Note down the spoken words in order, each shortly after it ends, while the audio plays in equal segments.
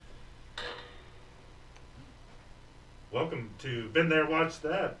Welcome to Been There, Watch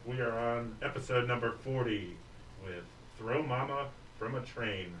That. We are on episode number 40 with Throw Mama from a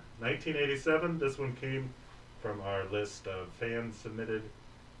Train. 1987, this one came from our list of fan-submitted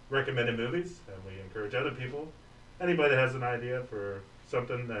recommended movies, and we encourage other people, anybody that has an idea for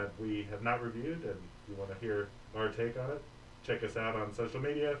something that we have not reviewed and you want to hear our take on it, check us out on social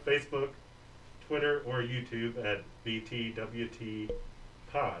media, Facebook, Twitter, or YouTube at BTWT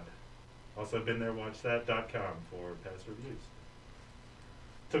Pod. Also, BeenThereWatchThat.com for past reviews.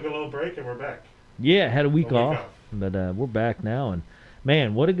 Took a little break and we're back. Yeah, had a week off, off. but we're back now, and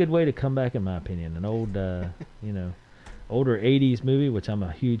man, what a good way to come back, in my opinion. An old, older '80s movie, which I'm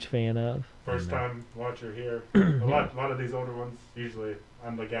a huge fan of. First time watcher here. a lot of these older ones, usually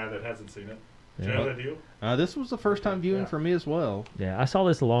I'm the guy that hasn't seen it. Yeah. Joe, did you? This was the first time viewing for me as well. Yeah, I saw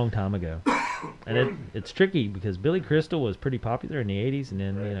this a long time ago, and it's tricky because Billy Crystal was pretty popular in the '80s, and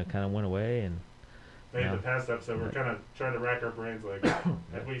then kind of went away. And Maybe the past episode, we're kind of trying to rack our brains. Like,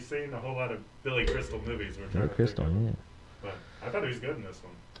 have we seen a whole lot of Billy Crystal movies? We're trying Billy Crystal, to think of. yeah. But I thought he was good in this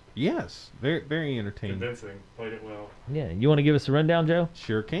one. Yes, very very entertaining. Convincing, played it well. Yeah, you want to give us a rundown, Joe?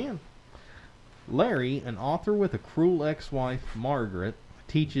 Sure can. Larry, an author with a cruel ex-wife, Margaret,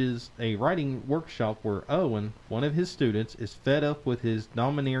 teaches a writing workshop where Owen, one of his students, is fed up with his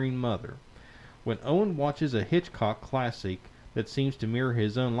domineering mother. When Owen watches a Hitchcock classic that seems to mirror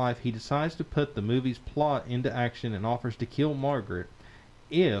his own life, he decides to put the movie's plot into action and offers to kill Margaret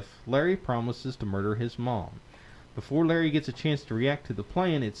if Larry promises to murder his mom. Before Larry gets a chance to react to the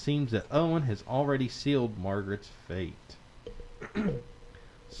plan, it seems that Owen has already sealed Margaret's fate.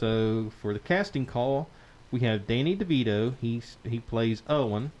 So, for the casting call, we have Danny DeVito. He plays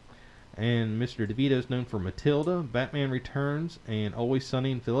Owen. And Mr. DeVito is known for Matilda, Batman Returns, and Always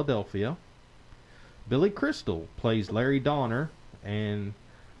Sunny in Philadelphia. Billy Crystal plays Larry Donner, and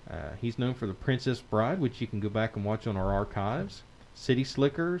he's known for The Princess Bride, which you can go back and watch on our archives. City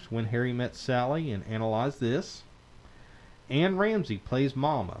Slickers, When Harry Met Sally, and Analyze This. Anne Ramsey plays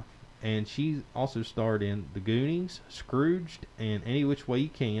Mama, and she also starred in The Goonies, Scrooged, and Any Which Way You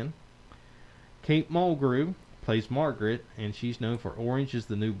Can. Kate Mulgrew plays Margaret, and she's known for Orange is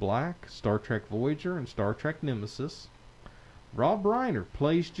the New Black, Star Trek Voyager, and Star Trek Nemesis. Rob Reiner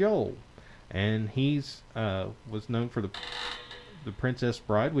plays Joel, and he's was known for the Princess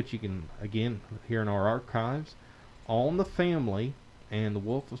Bride, which you can again hear in our archives, All in the Family, and The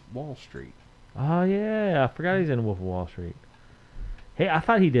Wolf of Wall Street. Oh yeah, I forgot he's in Wolf of Wall Street. Hey, I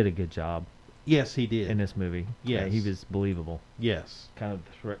thought he did a good job Yes, he did. in this movie. Yeah, Yes. he was believable. Yes. Kind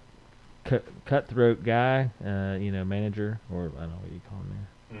of cutthroat guy, manager, or I don't know what you call him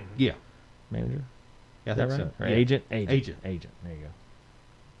there. Mm-hmm. Yeah. Manager? I Is think that right? so. Or Yeah. Agent? Agent. There you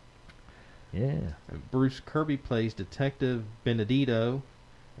go. Yeah. And Bruce Kirby plays Detective Benedito,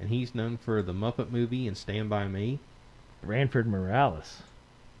 and he's known for The Muppet Movie and Stand By Me. Ranford Morales.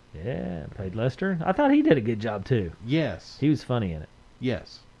 Yeah, played Lester. I thought he did a good job too. Yes. He was funny in it.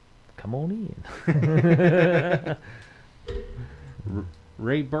 Yes. Come on in.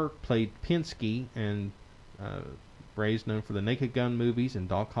 Ray Burke played Pinsky, and Ray's known for the Naked Gun movies and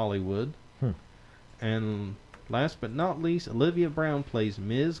Doc Hollywood. And last but not least, Olivia Brown plays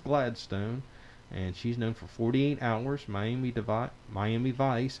Ms. Gladstone, and she's known for 48 Hours, Miami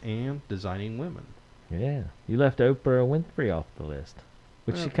Vice, and Designing Women. Yeah. You left Oprah Winfrey off the list,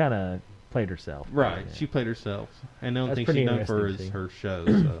 which she kind of played herself. Right, Yeah. she played herself, and the only That's thing pretty she's known for interesting, is too. her shows.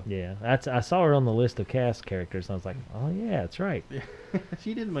 So. Yeah, I saw her on the list of cast characters, and I was like, oh yeah, that's right.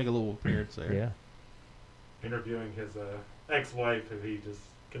 She did make a little appearance there. Yeah. Interviewing his ex-wife, who he just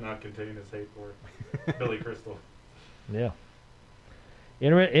cannot contain his hate for. Billy Crystal. Yeah.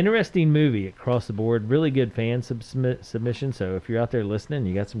 Interesting movie across the board. Really good fan submission. So if you're out there listening,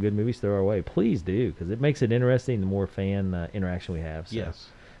 you got some good movies throw our way, please do, because it makes it interesting the more fan interaction we have. So Yes.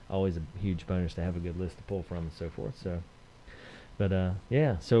 always a huge bonus to have a good list to pull from and so forth. So, but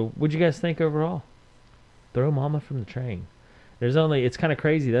yeah. So what'd you guys think overall? Throw Mama from the Train. It's kind of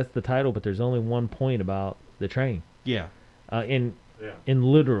crazy. That's the title, but there's only one point about the train. Yeah. In Yeah.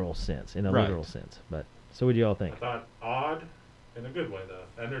 literal sense, Right. literal sense. But so what do y'all I think? thought odd, in a good way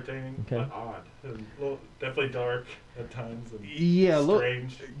though. Entertaining, Okay. but odd. And definitely dark at times. And Yeah, look.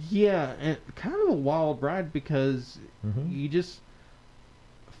 strange. Yeah, and kind of a wild ride because Mhm. you just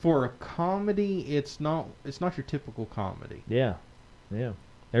for a comedy, it's not your typical comedy. Yeah, yeah.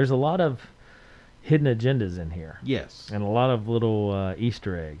 There's a lot of hidden agendas in here, Yes. and a lot of little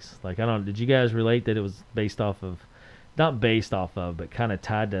Easter eggs. Like I don't. Did you guys relate that it was based off of, not based off of, but kind of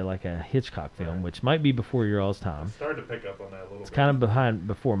tied to like a Hitchcock film, Right. which might be before your all's I time. started to pick up on that a little It's bit. kind of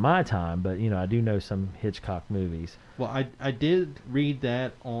before my time, but I do know some Hitchcock movies. Well, I did read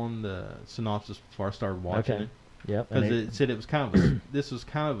that on the synopsis before I started watching Okay. it. Yep. Because and it said it was kind of this was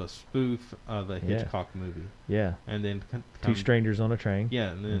kind of a spoof of a Yeah. Hitchcock movie, yeah, and then two strangers on a train.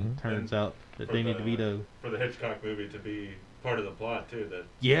 Yeah, and then Mhm. turns And out that for Danny the- DeVito. For the Hitchcock movie to be part of the plot too, that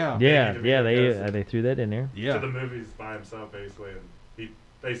Yeah. Yeah, Danny yeah, DeVito goes they threw that in there. Yeah. to the movies by himself basically, and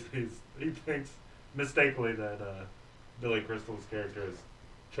he thinks mistakenly that Billy Crystal's character is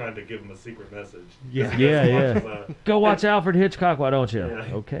trying to give him a secret message. Yeah. He goes Yeah, and yeah. watches, Go watch Alfred Hitchcock, why don't you?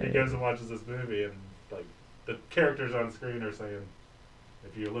 yeah, Okay. He goes and watches this movie, and like the characters on screen are saying,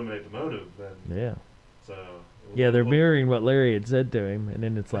 if you eliminate the motive, then Yeah. so Yeah, they're we'll- mirroring what Larry had said to him, and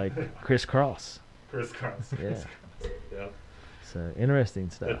then it's like crisscross. crisscross. Yeah. Yeah. So interesting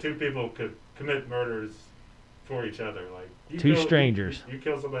The stuff. two people could commit murders for each other. Like you Two kill- strangers. You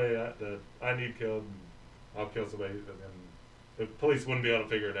kill somebody that I need killed, and I'll kill somebody, and then the police wouldn't be able to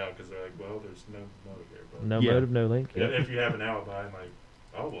figure it out because they're like, well, there's no motive here. But No Yeah. motive, no link. yeah, Yeah. if you have an alibi, I'm like,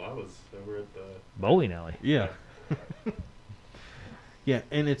 oh, well, I was over at the. Bowling alley. Yeah. Yeah,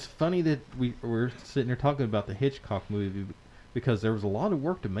 and it's funny that we're sitting here talking about the Hitchcock movie because there was a lot of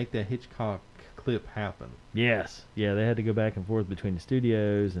work to make that Hitchcock clip happen. Yes. Yeah, they had to go back and forth between the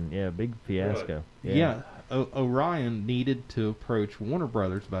studios, and yeah, big fiasco. Yeah, Orion needed to approach Warner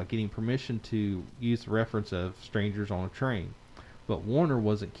Brothers about getting permission to use the reference of Strangers on a Train. But Warner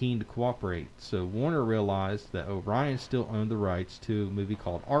wasn't keen to cooperate, so Warner realized that Orion still owned the rights to a movie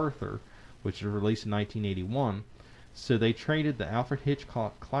called Arthur, which was released in 1981. So they traded the Alfred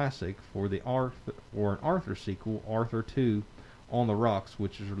Hitchcock classic for an Arthur sequel, Arthur 2 on the Rocks,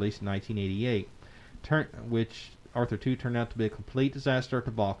 which was released in 1988. Which Arthur 2 turned out to be a complete disaster at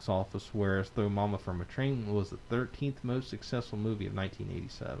the box office, whereas Throw Mama from a Train was the 13th most successful movie of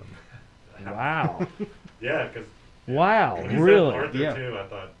 1987. Wow. Yeah, because Wow, when you really? said Arthur Yeah. too, I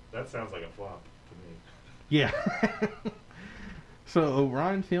thought that sounds like a flop to me. Yeah. So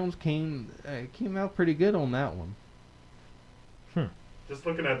Orion Films came out pretty good on that one. Just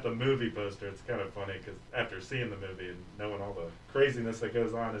looking at the movie poster, it's kind of funny because after seeing the movie and knowing all the craziness that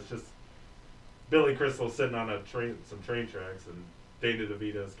goes on, it's just Billy Crystal sitting on some train tracks, and Danny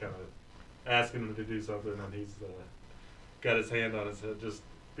DeVito's kind of asking him to do something, and he's got his hand on his head. Just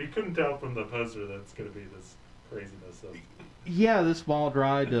you couldn't tell from the poster that it's going to be this craziness of Yeah, this wild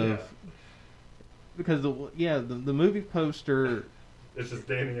ride of Yeah. because the movie poster. it's just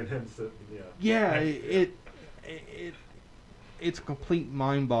Danny and him sitting. Yeah, Next- it's complete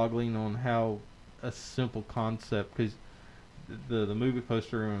mind-boggling on how a simple concept because the movie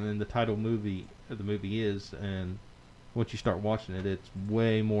poster and then the title movie of the movie is, and once you start watching it, it's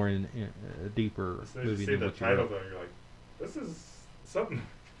way more in a deeper As soon as movie you see than the what you title, wrote. though, you're like, this is something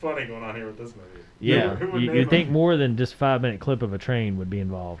funny going on here with this movie. Yeah, Who would you name think a- more than just 5-minute clip of a train would be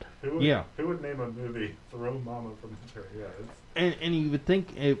involved. Who would, Yeah. Who would name a movie Throw Mama from the Train? Yeah, it's And you would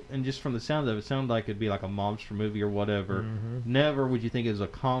think, and just from the sound of it, sounded like it'd be like a mobster movie or whatever. Mhm. Never would you think it was a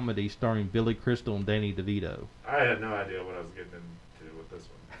comedy starring Billy Crystal and Danny DeVito. I had no idea what I was getting into with this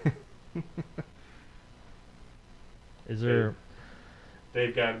one. Is there?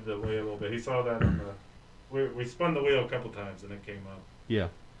 Dave guided the way a little bit. He saw that on the. We spun the wheel a couple times and it came up Yeah.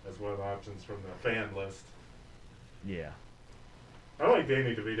 as one of the options from the fan list. Yeah. I like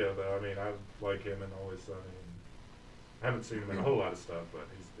Danny DeVito though. I mean, I like him in Always Sunny. And I haven't seen him in a whole lot of stuff, but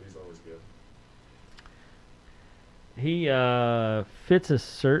he's always good. He fits a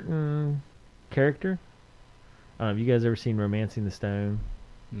certain character. Have you guys ever seen Romancing the Stone?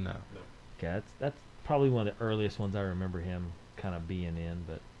 No. Okay, that's probably one of the earliest ones I remember him kind of being in,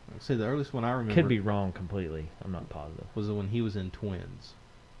 but See, the earliest one I remember could be wrong completely. I'm not positive. was when he was in Twins.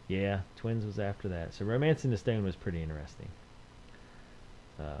 Yeah, Twins was after that. So Romancing the Stone was pretty interesting.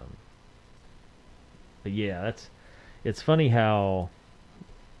 But yeah, it's funny how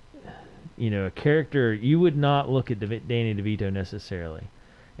a character you would not look at Danny DeVito necessarily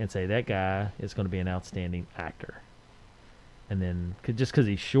and say that guy is going to be an outstanding actor. And then just because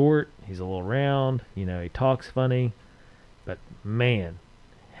he's short, he's a little round, he talks funny, but man,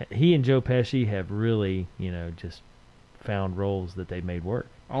 he and Joe Pesci have really, just found roles that they've made work.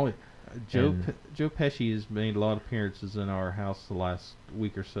 Oh, Joe And- Joe Pesci has made a lot of appearances in our house the last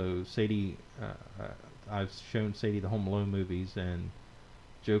week or so. Sadie, I've shown Sadie the Home Alone movies, and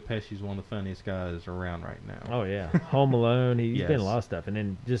Joe Pesci's one of the funniest guys around right now. Oh yeah, Home Alone. He's been in a Yes. lot of stuff, and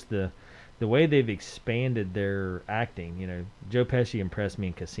then just the way they've expanded their acting. Joe Pesci impressed me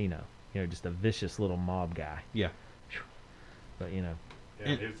in Casino. Just a vicious little mob guy. Yeah. But Yeah,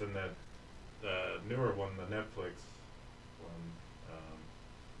 And- he was in that newer one, the Netflix one,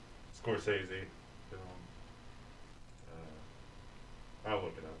 Scorsese film. I'll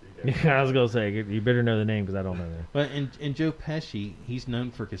look it up. You guys I was gonna say you better know the name because I don't know that. But in Joe Pesci, he's known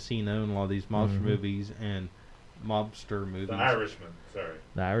for Casino and a lot of these monster Mhm. movies, and mobster movies. The Irishman. Sorry.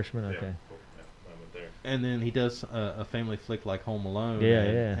 The Irishman. Okay. Yeah, cool. Yeah, I went there. And then he does a family flick like Home Alone. Yeah,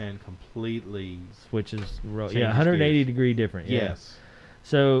 and, yeah. and completely. Switches. Changes Yeah, 180 gears. degree different. Yeah. Yes.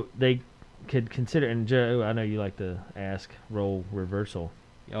 So they could consider, and Joe, I know you like to ask role reversal.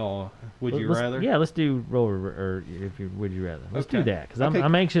 Oh, would you Let's- rather? Yeah, let's do or if you would you rather. Let's do Okay. that because Okay.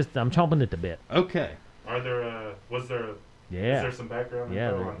 I'm anxious. I'm chomping at the bit. Okay. Are there? Was there? Is Yeah. there some background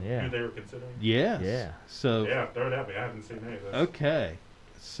Yeah, info on yeah. who they were considering? Yes. Yeah. So. Yeah, throw it at me. I haven't seen any of this. Okay.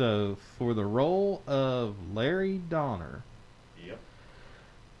 So for the role of Larry Donner, Yep.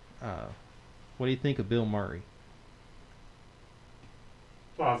 what do you think of Bill Murray?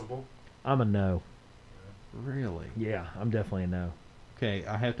 Plausible. I'm a no. Really? Yeah, I'm definitely a no. Okay,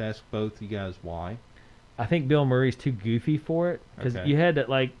 I have to ask both you guys why. I think Bill Murray's too goofy for it because Okay. you had to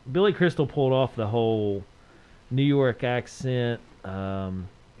like Billy Crystal pulled off the whole New York accent,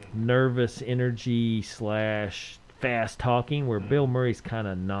 nervous energy / fast talking, where Bill Murray's kind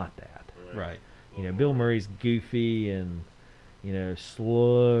of not that. Right. You know, Bill Murray's goofy and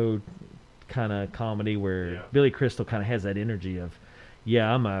slow kind of comedy, where Yeah. Billy Crystal kind of has that energy of,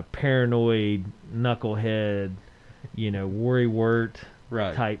 yeah, I'm a paranoid knucklehead, worrywart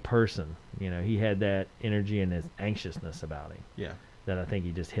Right. type person. He had that energy and his anxiousness about him Yeah. that I think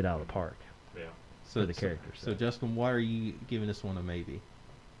he just hit out of the park. Yeah. So For the characters, So so. Justin, why are you giving this one a maybe?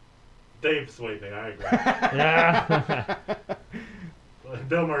 Dave swayed me. I agree. Yeah.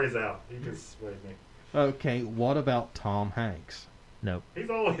 Bill Murray's out. He just swayed me. Okay. What about Tom Hanks? Nope. They're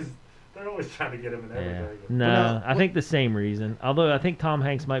always trying to get him in Yeah. everything. No, Well, I think the same reason. Although I think Tom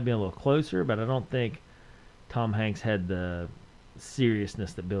Hanks might be a little closer, but I don't think Tom Hanks had the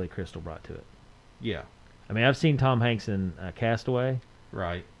seriousness that Billy Crystal brought to it. Yeah. I mean, I've seen Tom Hanks in Castaway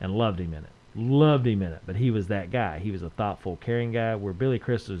Right. and loved him in it. Loved him in it, but he was that guy. He was a thoughtful, caring guy. Where Billy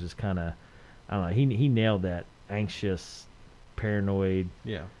Crystal is just kind of, I don't know. He nailed that anxious, paranoid.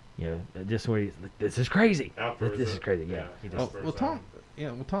 Yeah. Just where he's like, this is crazy. Out for This his is own- crazy. Yeah. He yeah. just, Oh,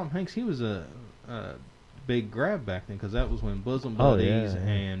 well, Tom Hanks, he was a big grab back then because that was when Bosom Oh, Buddies yeah.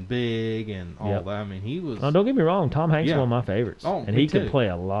 and Big and all Yep. that. I mean, he was oh, don't get me wrong. Tom Hanks is Yeah. one of my favorites, Oh, and me he could too. play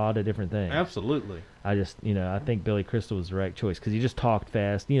a lot of different things. absolutely I just, I think Billy Crystal was the right choice because he just talked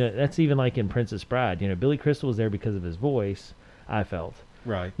fast. That's even like in Princess Bride. Billy Crystal was there because of his voice, I felt.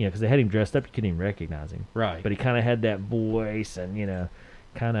 right, Because they had him dressed up, you couldn't even recognize him. right. But he kind of had that voice and,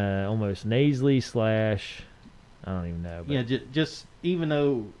 kind of almost nasally / I don't even know. But, Yeah, just even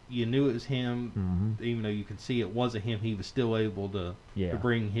though you knew it was him, Mhm. even though you could see it wasn't him, he was still able to Yeah.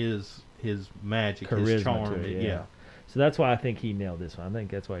 bring his magic, Charisma his to charm. it, yeah. yeah. So that's why I think he nailed this one. I think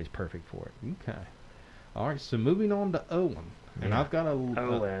that's why he's perfect for it. Okay. All right. So moving on to Owen, and Yeah. I've got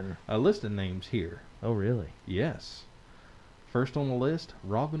a list of names here. Oh, really? Yes. First on the list,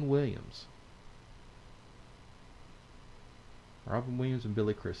 Robin Williams. Robin Williams and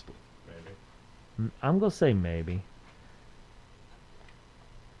Billy Crystal. Maybe. I'm going to say maybe.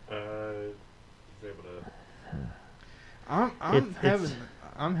 He's able to. I'm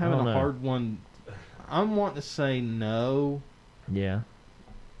having don't a know. hard one. I'm wanting to say no, Yeah.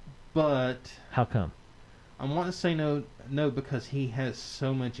 but How come? I'm wanting to say no because he has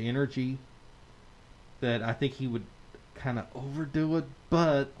so much energy that I think he would kind of overdo it.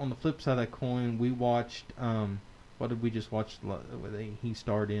 But on the flip side of that coin, we watched what did we just watch? He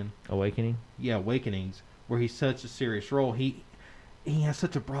starred in Awakening? Awakenings, where he's such a serious role. He has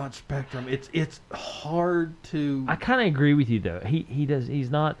such a broad spectrum. It's hard to. I kind of agree with you, though.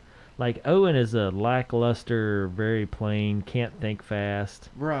 He's not, like, Owen is a lackluster, very plain, can't think fast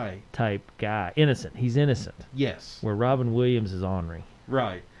Right. type guy. Innocent. He's innocent. Yes. Where Robin Williams is ornery.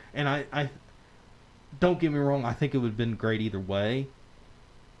 Right. And I don't get me wrong, I think it would have been great either way.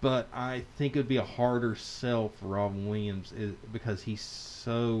 But I think it would be a harder sell for Robin Williams because he's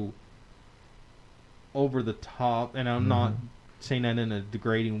so over the top, and I'm not saying that in a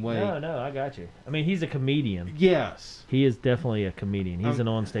degrading way. No, I got you. I mean, he's a comedian. Yes. He is definitely a comedian. He's an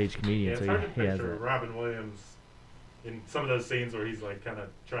on-stage Yeah, comedian, it's so hard to he has picture that. Robin Williams in some of those scenes where he's like kind of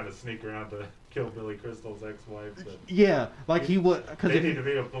trying to sneak around to kill Billy Crystal's ex-wife. But Yeah, like he would. Because Danny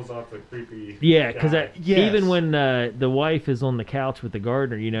DeVito pulls off the creepy. Yeah, because guy. Yes. even when the wife is on the couch with the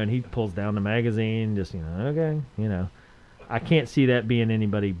gardener, and he pulls down the magazine, just, okay, I can't see that being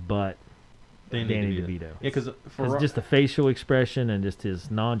anybody but Danny DeVito. Yeah, because It's just the facial expression and just his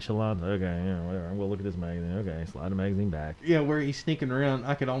nonchalance. Okay, whatever. We'll look at this magazine. Okay, slide the magazine back. where he's sneaking around,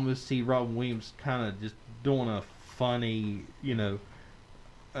 I could almost see Robin Williams kind of just doing a funny,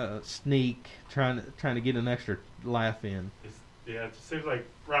 sneak, trying to get an extra laugh in. Yeah, it just seems like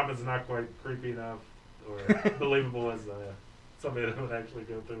Robin's not quite creepy enough or believable as somebody that would actually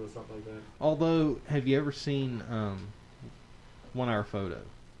go through with something like that. Although, have you ever seen 1 Hour Photo?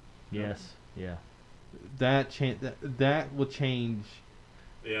 Yes. Yeah. That will change.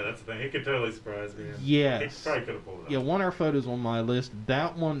 Yeah, that's the thing. He could totally surprise me. Yes. He probably could have pulled it off. Yeah, 1 Hour Photo is on my list.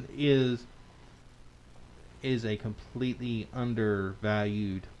 That one is a completely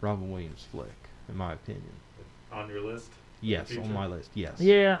undervalued Robin Williams flick, in my opinion. On your list? Yes, Future? on my list. Yes.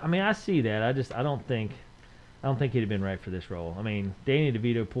 Yeah. I mean, I see that. I don't think he'd have been right for this role. I mean, Danny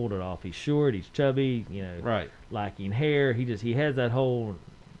DeVito pulled it off. He's short. He's chubby. You know, Right. lacking hair. He has that whole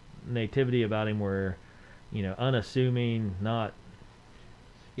nativity about him where, you know, unassuming, not.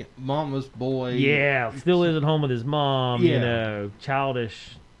 Yeah, Mama's boy. Yeah, still isn't home with his mom. You Yeah. know,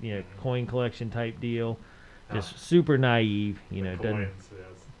 childish. You know, coin collection type deal. Just super naive. You know, The doesn't. coins, yes.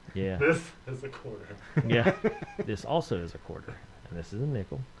 Yeah. This is a quarter. Yeah. This also is a quarter, and this is a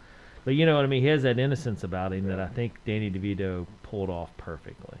nickel. But you know what I mean? He has that innocence about him that I think Danny DeVito pulled off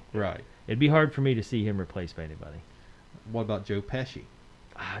perfectly. Right. It'd be hard for me to see him replaced by anybody. What about Joe Pesci?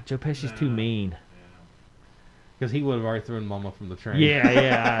 Joe Pesci's too Nah. mean. Yeah. Because he would have already thrown Mama from the train.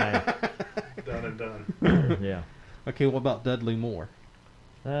 Yeah. Done and done. Yeah. Okay, what about Dudley Moore?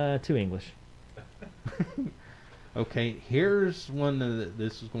 Too English. Okay, here's one that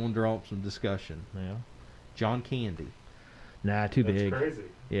this is going to draw up some discussion. Yeah. John Candy. Nah, too That's big. crazy.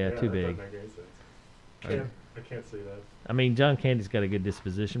 Yeah, too that big. doesn't make any sense. I can't see that. I mean, John Candy's got a good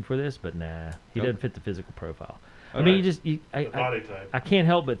disposition for this, but nah, he Nope. doesn't fit the physical profile. I Okay. mean, The I body type. I can't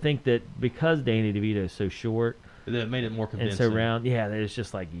help but think that because Danny DeVito is so short That made it more and convincing. so round, yeah, that it's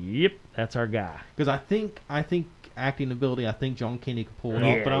just like, yep, that's our guy. Because I think acting ability, I think John Candy could pull it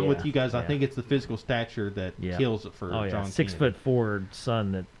Yeah, off. But I'm with yeah, you guys. I yeah. think it's the physical stature that Yeah. kills it for Oh yeah, John 6'4"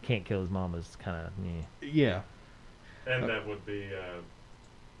 son that can't kill his mom is kind of Candy. Yeah. And that would be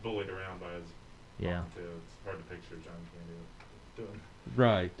bullied around by his yeah. mom, too. It's hard to picture John Candy doing.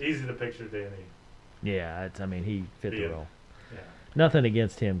 Right. Easy to picture Danny. Yeah, I mean, he fit the Yeah. role. Yeah. Nothing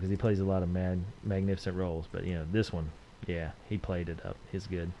against him because he plays a lot of magnificent roles, but you know, this one, yeah, he played it up. He's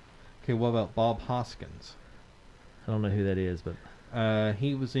good. Okay, what about Bob Hoskins? I don't know who that is, but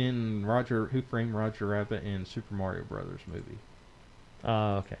He was in Who Framed Roger Rabbit and Super Mario Brothers movie.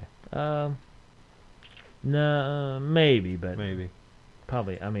 okay. No, maybe, but Maybe.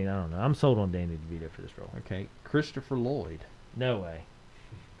 probably. I mean, I don't know. I'm sold on Danny DeVito for this role. Okay, Christopher Lloyd. No way.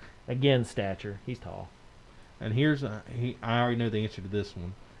 Again, stature. He's tall. And here's I already know the answer to this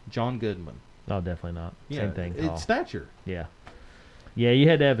one. John Goodman. Oh, definitely not. Yeah, Same thing. Tall. It's stature. Yeah. Yeah, you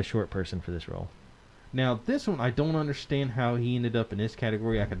had to have a short person for this role. Now this one I don't understand how he ended up in this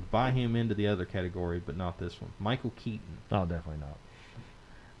category. I could buy him into the other category, but not this one. Michael Keaton. Oh, definitely not.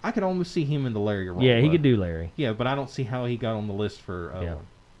 I could almost see him in the Larry role. Yeah, he though. could do Larry. Yeah, but I don't see how he got on the list for Owen. Yeah.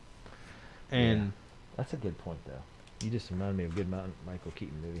 And That's a good point, though. You just reminded me of a good Michael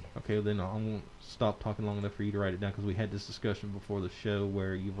Keaton movie. okay, well, then I won't stop talking long enough for you to write it down because we had this discussion before the show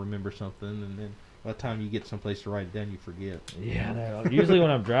where you remember something and then by the time you get someplace to write it down, you forget. Yeah, I know. Usually when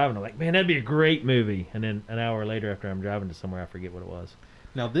I'm driving, I'm like, man, that'd be a great movie. And then an hour later after I'm driving to somewhere, I forget what it was.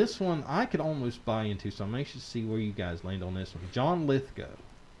 Now this one I could almost buy into, so I'm anxious to see where you guys land on this one. John Lithgow.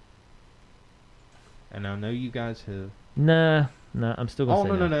 And I know you guys have. Nah, I'm still going Oh to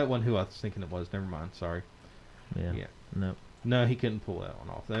no, say no, no, that wasn't who I was thinking it was. Never mind. Sorry. Yeah. Yeah. No. No, he couldn't pull that one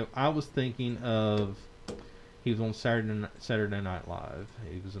off. I was thinking of. He was on Saturday Night Live.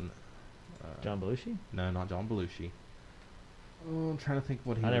 He was in. John Belushi? No, not John Belushi. Oh, I'm trying to think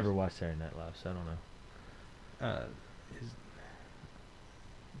what he. I was. never watched Saturday Night Live, so I don't know.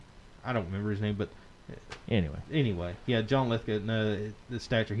 I don't remember his name, but Anyway, yeah, John Lithgow. No, the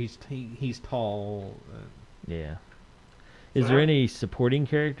stature. He's tall. yeah. Is there any supporting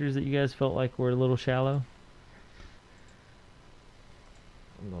characters that you guys felt like were a little shallow?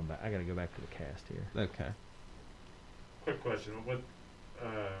 I'm going back. I got to go back to the cast here. Okay. Quick question: With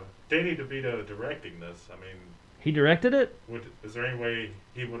Danny DeVito directing this, I mean, He directed it? is there any way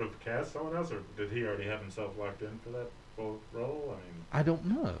he would have cast someone else, or did he already have himself locked in for that role? I mean, I don't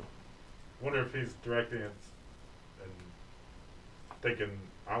know. wonder if he's directing it and thinking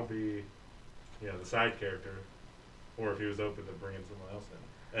I'll be, the side character, or if he was open to bringing someone else in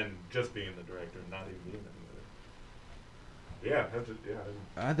and just being the director and not even being in the movie. Yeah,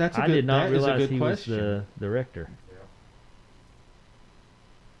 That's a I good. did not that is a realize good he question. was the director.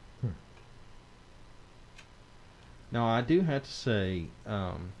 yeah. Now I do have to say,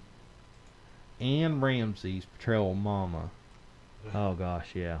 Anne Ramsey's portrayal of Mama. Oh gosh,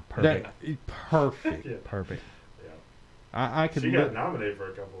 yeah, perfect, Perfect. Yeah. perfect. Yeah. I could. She got nominated for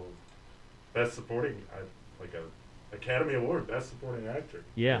a couple of Best Supporting, like a Academy Award, Best Supporting Actor.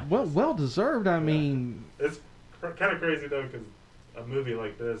 Yeah, well deserved. I Yeah. mean, It's kind of crazy though, because a movie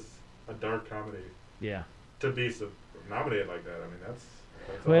like this, a dark comedy, Yeah. to be nominated like that. I mean, that's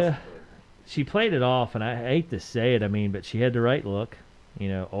Well, awesome. she played it off, and I hate to say it. I mean, but she had the right look. You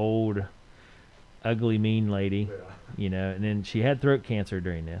know, old, ugly, mean lady. Yeah. You know, and then she had throat cancer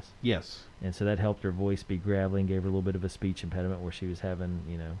during this. Yes. And so that helped her voice be gravelly and gave her a little bit of a speech impediment where she was having,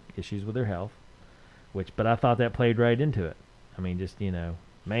 you know, issues with her health. But I thought that played right into it. I mean, just, you know,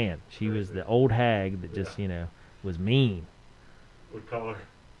 man, she was Crazy. the old hag that just, Yeah. you know, was mean. Would call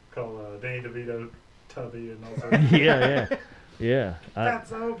Danny DeVito Tubby and all Yeah.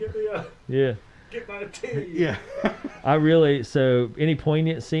 Fatso, Yeah. get my tea. Yeah. I really, so any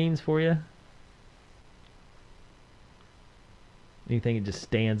poignant scenes for you? Anything that just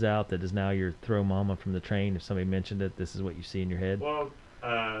stands out that is now your throw mama from the train? If somebody mentioned it, this is what you see in your head. Well,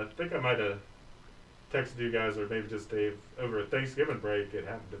 I think I might have texted you guys, or maybe just Dave, over a Thanksgiving break. It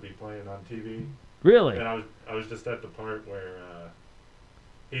happened to be playing on TV, Really? and I was just at the part where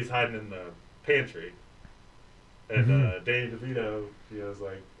he's hiding in the pantry, and Mhm. Danny DeVito, he was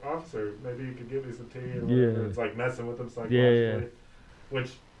like, "Officer, maybe you could give me some tea," or Yeah. whatever. It's like messing with him psychologically, Yeah.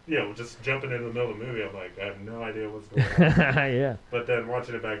 which. You know, just jumping into the middle of the movie, I'm like, I have no idea what's going on. Yeah. But then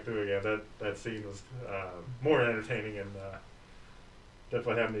watching it back through again, that scene was more entertaining and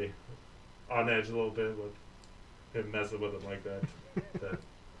definitely had me on edge a little bit with him messing with him like that.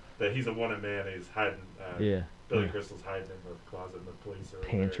 that he's a wanted man. He's hiding. Yeah. Billy Yeah. Crystal's hiding in the closet in the police or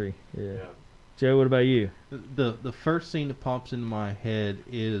Pantry. Yeah. whatever. Joe, what about you? The first scene that pops into my head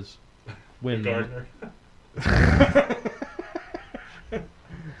is The when gardener.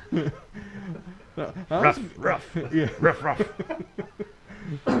 Rough. Yeah. Rough.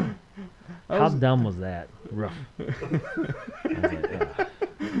 I How was, dumb was that? Rough. I was like,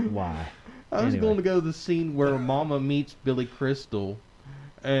 why? I was Anyway. going to go to the scene where Mama meets Billy Crystal,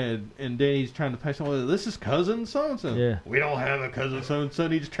 and Danny's trying to pass on. This is cousin so and so. Yeah. We don't have a cousin so and so.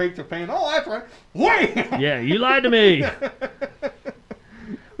 And he just takes her pan. Oh, that's right. Wait. Yeah, you lied to me.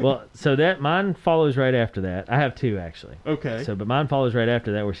 Well, so that mine follows right after that. I have two actually. Okay. So, but mine follows right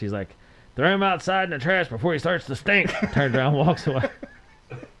after that, where she's like, "Throw him outside in the trash before he starts to stink." Turns around, walks away.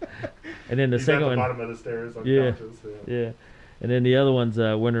 And then the He's at second the one, bottom of the stairs, Yeah. unconscious. yeah. And then the other one's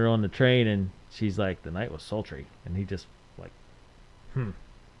when they're on the train, and she's like, "The night was sultry," and he just like,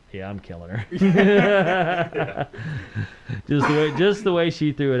 yeah, I'm killing her. just the way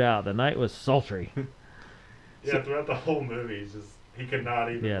she threw it out. The night was sultry. Yeah, throughout the whole movie, he could not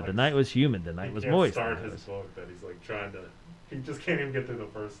even. Yeah, like, the night was humid. The night he was can't moist. start The night his was- book that he's like trying to. He just can't even get through the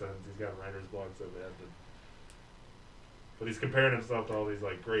first sentence. He's got writer's block so bad. But he's comparing himself to all these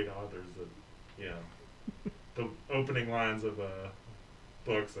like great authors that, you know, the opening lines of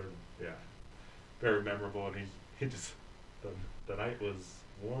books are very memorable, and he just the night was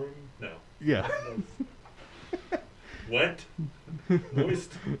warm. No, Yeah. wet,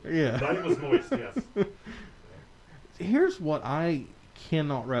 moist. Yeah. The night was moist. Yes. Here's what I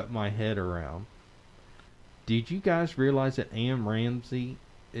cannot wrap my head around. Did you guys realize that Anne Ramsey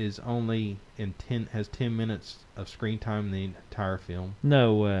is only has 10 minutes of screen time in the entire film?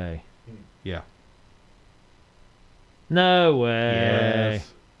 No way. Yeah. No way.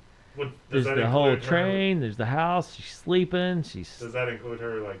 Yes. Does There's that the whole include her- train. There's the house. She's sleeping. Does that include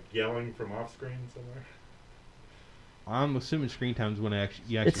her like yelling from off screen somewhere? I'm assuming screen time is when you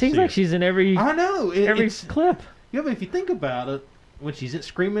actually It seems see like it. she's in every I know. every It's, clip. yeah, but if you think about it, when she's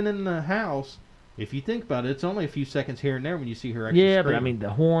screaming in the house, if you think about it, it's only a few seconds here and there when you see her actually Yeah, but I screaming. mean the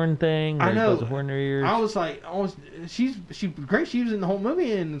horn thing. I where it know. blows a horn in her ears. I was like, she's great. She was in the whole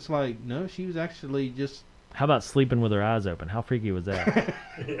movie, and it's like, no, she was actually just. How about sleeping with her eyes open? How freaky was that?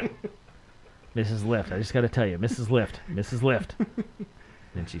 Yeah. Mrs. Lift. I just got to tell you, Mrs. Lift. Mrs. Lift.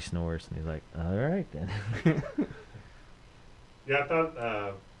 Then she snores, and he's like, "All right then." Yeah, I thought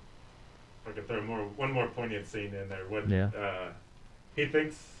I could throw one more poignant scene in there when Yeah. he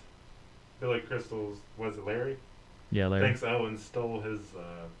thinks Billy Crystal's, was it Larry? Yeah, Larry. Thinks Owen stole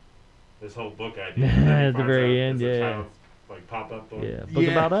his whole book idea. At And then he the finds very out end, it's a yeah. child's, like pop-up book. Yeah, book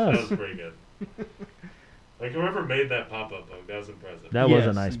Yes. about That us. was pretty good. Like whoever made that pop-up book, that was impressive. That was a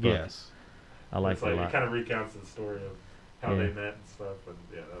Yes, nice book. Yes. I liked It's it a like lot. it kind of recounts the story of how Yeah. they met and stuff. And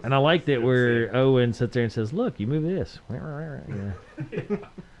yeah, that was And I liked it good where scene. Owen sits there and says, "Look, you move this." Yeah.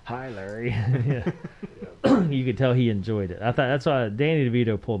 Hi, Larry. Yeah. Yeah. You could tell he enjoyed it. I thought that's why Danny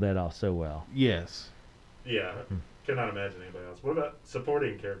DeVito pulled that off so well. Yes. Yeah, cannot imagine anybody else. What about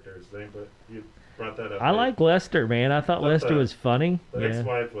supporting characters? Anybody, you brought that up. I Dave. like Lester, man. I thought But Lester the- was funny. The Yeah.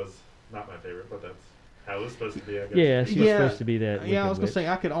 ex-wife was not my favorite, but that's how it was supposed to be, I guess. Yeah, she was Yeah. supposed to be that. Yeah, I was wicked gonna say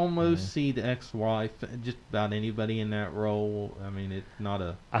witch. I could almost Yeah. see the ex-wife, just about anybody in that role. I mean, it's not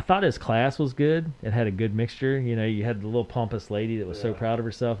a. I thought his class was good. It had a good mixture. You know, you had the little pompous lady that was so Yeah. proud of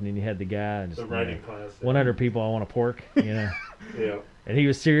herself, and then you had the guy. Just, The writing class. 100 people, I want a pork. You know, Yeah. and he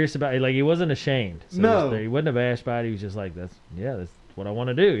was serious about it. Like he wasn't ashamed. So No. he wasn't abashed by it. He was just like, that's what I want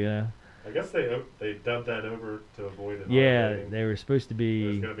to do. You know. I guess they dubbed that over to avoid an Yeah, R rating. they were supposed to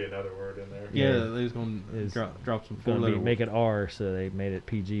There's be going to be another word in there. Yeah, Yeah. they was gonna Is drop some going to be four-letter make words. it R, so they made it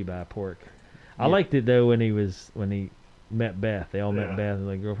PG by pork. I Yeah. liked it though when he met Beth. They all met Yeah. Beth and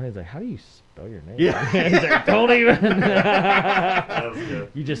the girlfriend. He's like, "How do you spell your name?" Yeah. He's like, "Don't even." That was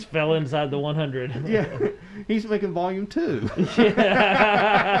good. You just fell inside the 100. Yeah, he's making volume 2.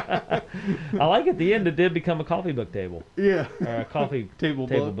 Yeah. I like at the end it did become a coffee book table Yeah, or a coffee table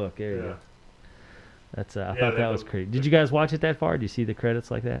book. book. There you Yeah. go. That's I Yeah, thought that that was was- crazy. Did you guys watch it that far? Did you see the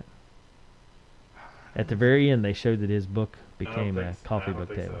credits like that? At the very end, they showed that his book became a think so. coffee I don't book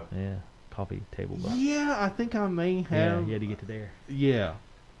think table. so. Yeah, coffee table book. Yeah, I think I may Yeah, have. you had to get to there. Yeah.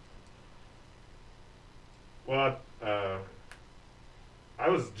 Well, I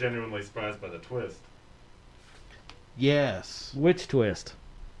was genuinely surprised by the twist Yes. Which twist?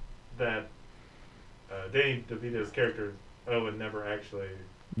 that Danny DeVito's character Owen never actually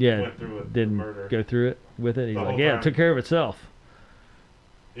Yeah, went through with didn't the murder. go through it with it. He's The like, whole yeah, it time. took care of itself.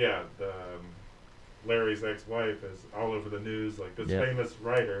 Yeah, Larry's ex-wife is all over the news, like this Yep. famous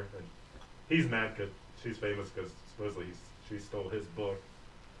writer, and he's mad because she's famous because supposedly she stole his book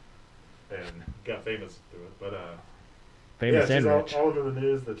and got famous through it. But Famous yeah, and she's rich. all over the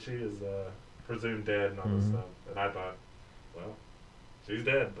news that she is presumed dead and all this Mhm. stuff. And I thought, well, she's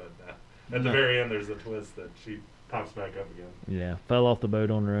dead, but at the No. very end, there's a twist that she pops back up again. Yeah, fell off the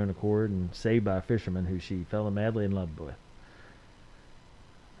boat on her own accord and saved by a fisherman who she fell madly in love with.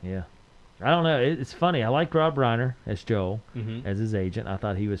 Yeah. I don't know. It's funny. I liked Rob Reiner as Joel, Mm-hmm. as his agent. I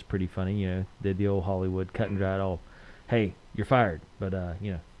thought he was pretty funny. You know, did the old Hollywood cut and dried. Oh, hey, you're fired, but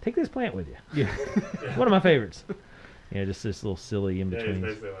you know, take this plant with you. Yeah. One of my favorites. Yeah, just this little silly in Yeah, he's between.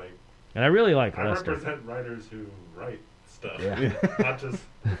 basically like, And I really like I Lester. represent writers who write stuff, Yeah. not just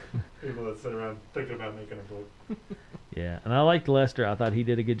people that sit around thinking about making a book. Yeah, and I liked Lester. I thought he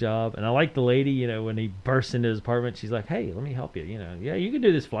did a good job, and I liked the lady. You know, when he bursts into his apartment, she's like, "Hey, let me help you. You know, yeah, you can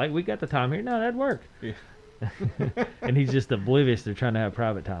do this flight. We got the time here. No, that'd work." Yeah. And he's just oblivious. They're trying to have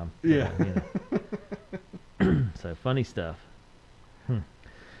private time. Yeah. You know. So funny stuff.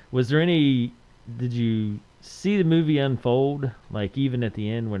 Was there any? Did you see the movie unfold? Like even at the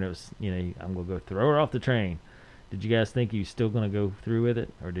end when it was, you know, I'm gonna go throw her off the train. Did you guys think he was still gonna go through with it,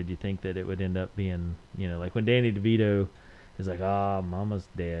 or did you think that it would end up being, you know, like when Danny DeVito is like, "Ah, Mama's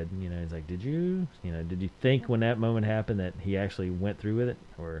dead," you know, he's like, "Did you think when that moment happened that he actually went through with it,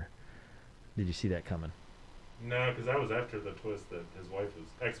 or did you see that coming?" No, because that was after the twist that his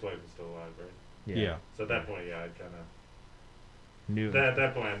ex-wife was still alive, right? Yeah. So at that point, yeah, I kind of Knew at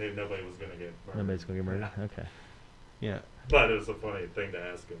that point I knew nobody was gonna get murdered. nobody's gonna get murdered. Okay. Yeah. But it was a funny thing to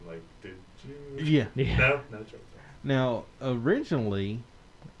ask him, like, did you? Yeah. Yeah. No joke. Now, originally,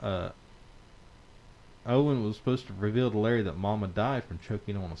 Owen was supposed to reveal to Larry that Mama died from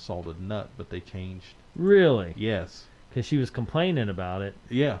choking on a salted nut, but they changed. Really? Yes. Because she was complaining about it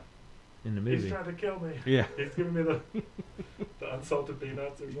Yeah. in the He's movie. trying to kill me. Yeah. He's giving me the unsalted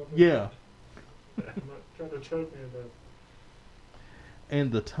peanuts or something. Yeah. I'm not trying to choke me about.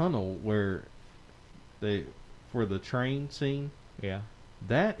 And the tunnel where for the train scene, Yeah.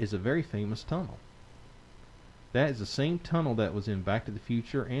 that is a very famous tunnel. That is the same tunnel that was in Back to the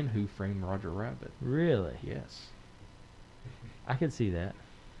Future and Who Framed Roger Rabbit. Really? Yes. I could see that.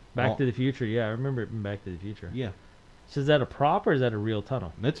 Back Well- to the Future. Yeah, I remember it in Back to the Future. Yeah. So is that a prop or is that a real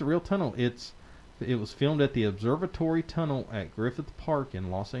tunnel? That's a real tunnel. It was filmed at the Observatory Tunnel at Griffith Park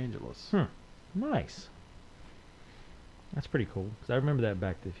in Los Angeles. Nice. That's pretty cool. 'Cause I remember that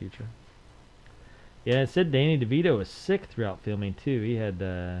Back to the Future. Yeah, it said Danny DeVito was sick throughout filming too. He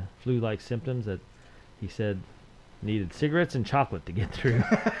had flu-like symptoms that he said needed cigarettes and chocolate to get through.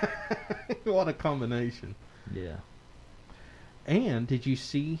 What a combination. Yeah. And did you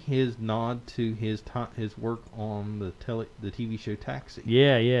see his nod to his work on the TV show Taxi?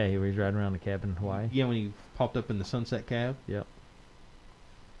 Yeah, yeah. He was riding around the cabin in Hawaii. Yeah, when he popped up in the Sunset Cab. Yep.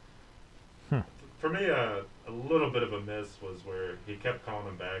 For me, a little bit of a miss was where he kept calling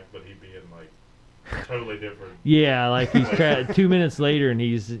him back, but he'd be in like totally different. Yeah, like he's 2 minutes later and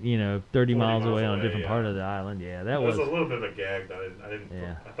he's 30 40 miles miles away on a away, different yeah. part of the island. Yeah, that It was. was a little bit of a gag that I didn't.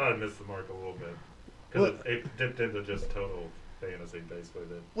 Yeah. I thought I missed the mark a little bit because it dipped into just total fantasy, basically.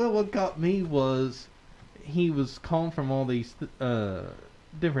 Well, what got me was he was calling from all these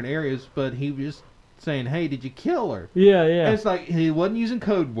different areas, but he was just saying, "Hey, did you kill her?" Yeah, And yeah. it's like he wasn't using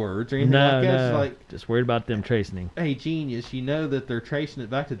code words or anything No, like that. It's no. like, Just worried about them tracing him. "Hey, genius, you know that they're tracing it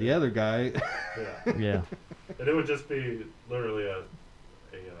back to the other guy." Yeah. Yeah. And it would just be literally a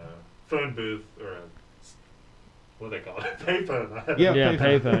phone booth or what do they call it? Payphone. Yeah, Yeah,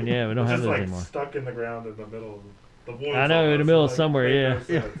 payphone. payphone. Yeah, we don't have just those like anymore. stuck in the ground in the middle of the woods. I know, in the almost. middle of Like, somewhere, made yeah. no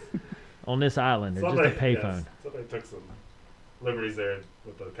sense. On this island, they're just a payphone. Yes, somebody took some liberties there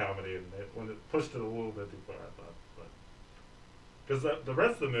with the comedy, and when it pushed it a little bit too far, I thought. Because the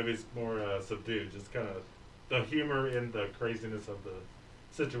rest of the movie's more subdued, just kind of the humor and the craziness of the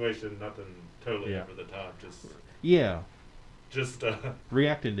situation, nothing totally Yeah. over the top, Yeah, just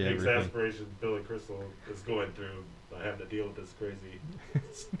reacting to the everything. exasperation Billy Crystal is going through by having to deal with this crazy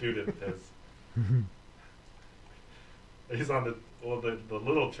student as he's on the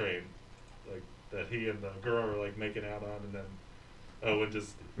little train, like that he and the girl are like making out on, and then Owen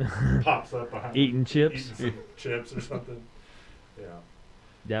just pops up behind Eating him, chips? eating some chips or something. Yeah,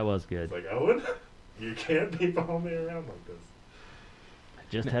 That was it's good. like Owen, you can't be following me around like this.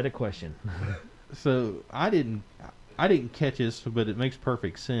 Just had a question. So I didn't catch this, but it makes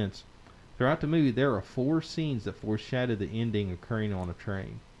perfect sense. Throughout the movie, there are 4 scenes that foreshadow the ending occurring on a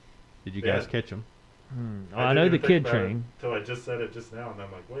train. Did you guys Yeah. catch them? Oh, I know the kid train. Until I just said it just now, and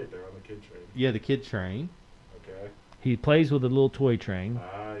I'm like, wait, they're on the kid train. Yeah, the kid train. Okay. He plays with a little toy train.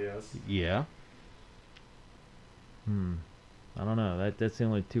 Ah, yes. Yeah. I don't know. That's the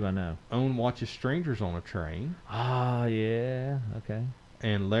only 2 I know. Owen watches strangers on a train. Ah, yeah. Okay.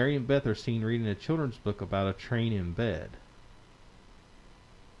 And Larry and Beth are seen reading a children's book about a train in bed.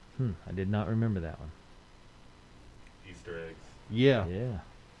 I did not remember that one. Easter eggs. Yeah. Yeah.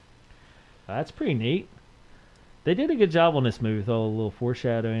 That's pretty neat. They did a good job on this movie with all the little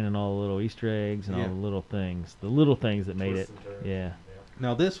foreshadowing and all the little Easter eggs and all Yeah. the little things. The little things that made it. Twists and turns. Yeah.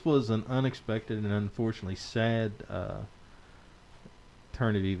 Now, this was an unexpected and unfortunately sad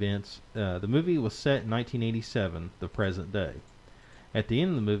turn of events. The movie was set in 1987, the present day. At the end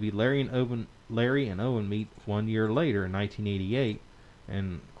of the movie, Larry and Owen meet 1 year later in 1988,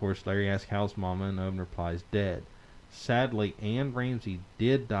 and of course, Larry asks, "How's Mama?" and Owen replies, "Dead." Sadly, Anne Ramsey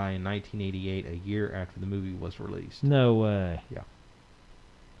did die in 1988, a year after the movie was released. No way. Yeah.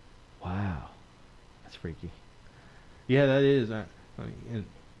 Wow. That's freaky. Yeah, that is. I mean,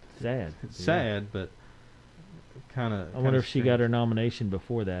 Sad. it's Yeah. sad, but kind of. I wonder if she got her nomination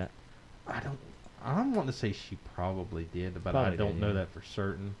before that. I'm wanting to say she probably did, but Probably I don't did, know yeah. that for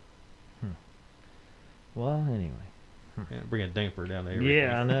certain. Well, anyway. Yeah, bring a damper down to everything.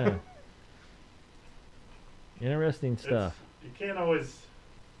 Yeah, I know. Interesting stuff. You can't always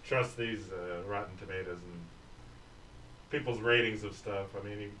trust these Rotten Tomatoes and people's ratings of stuff. I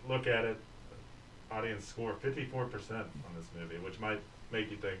mean, you look at it, audience score 54% on this movie, which might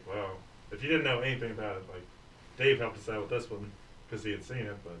make you think, well, if you didn't know anything about it, like Dave helped us out with this one because he had seen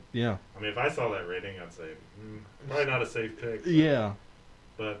it, but Yeah. I mean, if I saw that rating, I'd say probably not a safe pick. Yeah.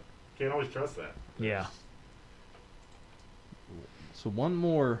 But can't always trust that. Yeah. So one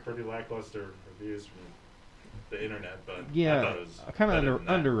more. Pretty lackluster reviews from the internet, but I thought Yeah, it was kind better of than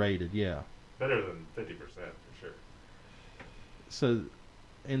that. underrated. Yeah. Better than 50% for sure. So,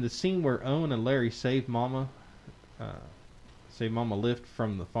 in the scene where Owen and Larry save Mama lift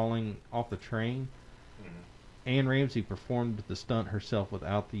from the falling off the train, Anne Ramsey performed the stunt herself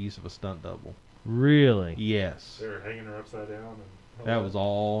without the use of a stunt double. Really? Yes. They were hanging her upside down. And all That was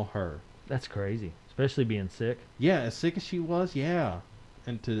all her. That's crazy. Especially being sick. Yeah, as sick as she was, yeah.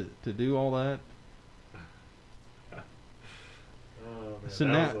 And to do all that. Oh, man, So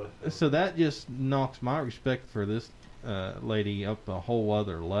that now, was a- so that just knocks my respect for this lady up a whole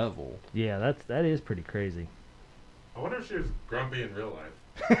other level. Yeah, that is pretty crazy. I wonder if she was grumpy in real life.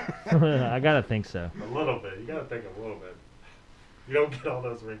 I gotta think so. A little bit. You gotta think a little bit. You don't get all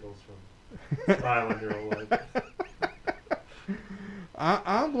those wrinkles from smiling your whole life.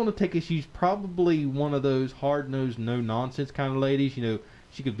 I'm going to take it she's probably one of those hard-nosed, no-nonsense kind of ladies. You know,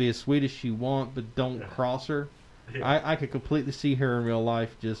 she could be as sweet as she want, but don't Yeah. cross her. Yeah. I could completely see her in real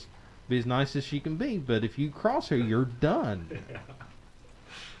life just be as nice as she can be, but if you cross her, you're done. Yeah.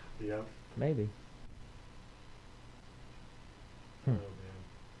 Yep. Maybe. Oh, man.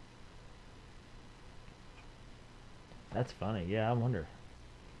 That's funny. Yeah, I wonder.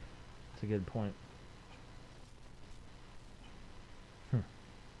 That's a good point.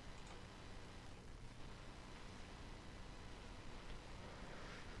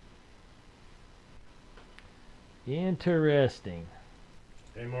 Interesting.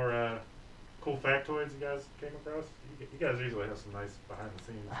 Any more cool factoids you guys came across? You guys usually have some nice behind the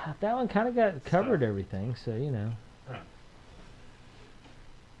scenes. That one kind of got covered Stuff. everything, so you know.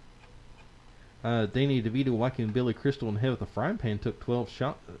 Huh. Danny DeVito whacking Billy Crystal in the head with a frying pan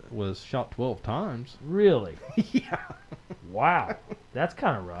was shot 12 times. Really? Yeah. Wow. That's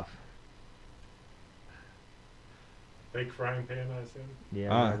kind of rough. Fake frying pan, I assume. Yeah.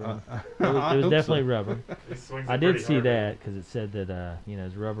 Rubber. I It was hope so. definitely rubber. He swings I it did pretty see hard. that because it said that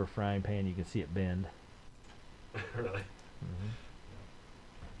it's rubber frying pan. You can see it bend. Really?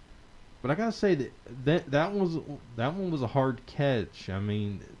 But I gotta say that one was a hard catch. I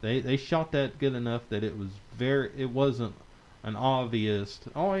mean, they shot that good enough that it wasn't an obvious.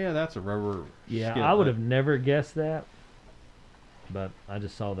 Oh yeah, that's a rubber. Yeah, skillet. I would have never guessed that, but I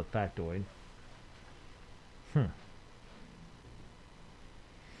just saw the factoid.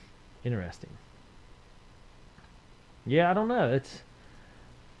 Interesting. Yeah, I don't know. It's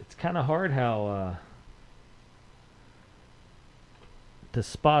kind of hard how to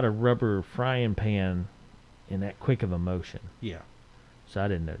spot a rubber frying pan in that quick of a motion. Yeah, So I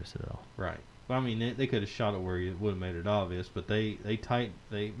didn't notice it at all. right. Well, I mean, they could have shot it where it would have made it obvious, but they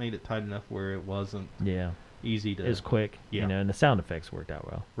made it tight enough where it wasn't Yeah, easy to. it was quick. Yeah. And the sound effects worked out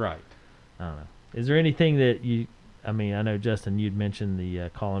well. Right. I don't know. Is there anything that you? I mean, I know Justin, you'd mentioned the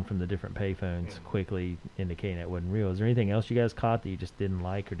calling from the different payphones quickly indicating it wasn't real. Is there anything else you guys caught that you just didn't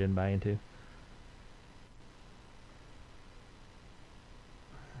like or didn't buy into?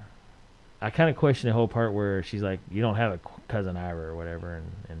 I kind of question the whole part where she's like, "You don't have a cousin Ira or whatever,"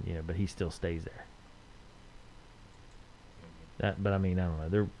 and but he still stays there. But I mean, I don't know.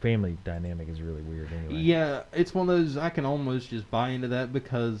 Their family dynamic is really weird anyway. Yeah, it's one of those I can almost just buy into that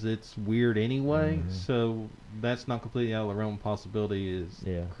because it's weird anyway. Mhm. So that's not completely out of the realm of possibility. As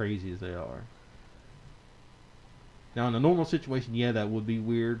Yeah. crazy as they are. Now, in a normal situation, yeah, that would be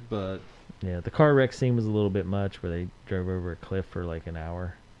weird, but Yeah, the car wreck scene was a little bit much, where they drove over a cliff for like an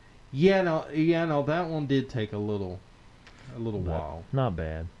hour. no, that one did take a little But while. Not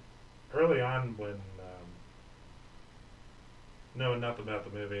bad. Early on, when knowing nothing about the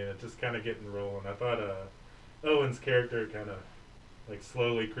movie and it just kind of getting rolling, I thought Owen's character kind of like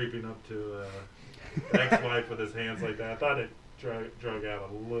slowly creeping up to the ex-wife with his hands like that. I thought it drug out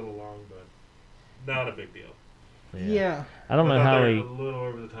a little long, but not a big deal. Yeah. I don't know thought how they he were a little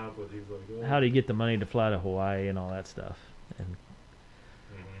over the top with he's like, oh. how did he get the money to fly to Hawaii and all that stuff.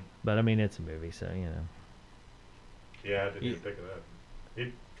 But I mean, it's a movie, so Yeah, I didn't Yeah. even think of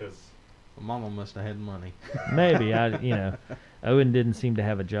that. Because Mama must have had money. maybe Owen didn't seem to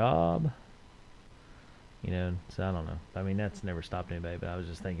have a job. So I don't know. I mean, that's never stopped anybody. But I was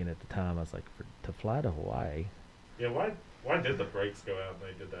just thinking at the time, I was like, to fly to Hawaii. yeah, why did the brakes go out and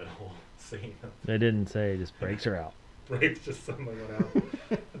they did that whole scene? They didn't say just brakes are out. Brakes just suddenly went out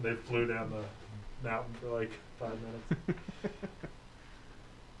and they flew down the mountain for like 5 minutes.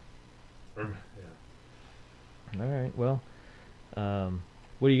 Yeah. All right. Well,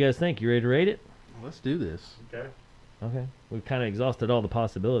 what do you guys think? You ready to rate it? Let's do this. Okay. Okay. We've kind of exhausted all the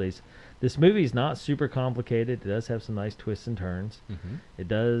possibilities. This movie's not super complicated. It does have some nice twists and turns. Mm-hmm. It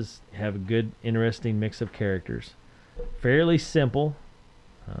does have a good, interesting mix of characters. Fairly simple,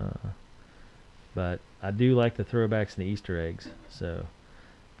 but I do like the throwbacks and the Easter eggs. So,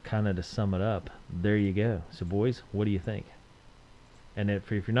 kind of to sum it up, there you go. So, boys, what do you think? And if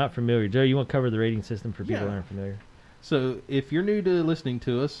you're not familiar, Joe, you want to cover the rating system for people Yeah. that aren't familiar? So, if you're new to listening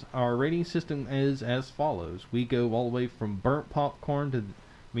to us, our rating system is as follows. We go all the way from burnt popcorn to,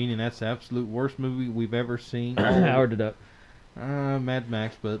 meaning that's the absolute worst movie we've ever seen. Howard it up. Mad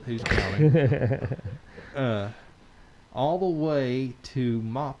Max, but who's counting? All the way to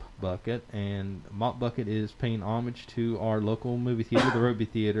Mop Bucket, and Mop Bucket is paying homage to our local movie theater, the Roby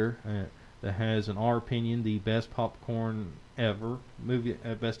Theater, that has, in our opinion, the best popcorn ever,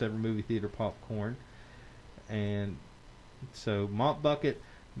 best ever movie theater popcorn. And so Mop Bucket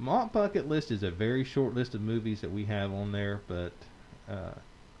list is a very short list of movies that we have on there, but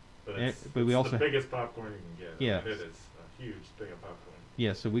But And- it's, but we it's also- the biggest popcorn you can get. Yeah. I mean, it is a huge thing of popcorn.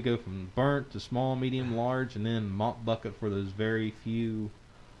 yeah, so we go from burnt to small, medium, large, and then Mop Bucket for those very few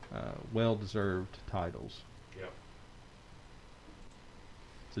well-deserved titles. Yep.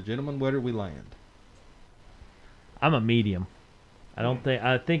 So, gentlemen, where do we land? I'm a medium.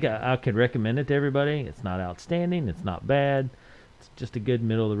 I think I could recommend it to everybody. It's not outstanding. It's not bad. It's just a good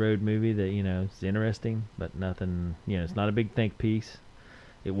middle of the road movie that, it's interesting, but nothing, it's not a big think piece.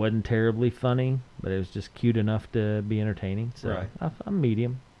 It wasn't terribly funny, but it was just cute enough to be entertaining. So Right. I'm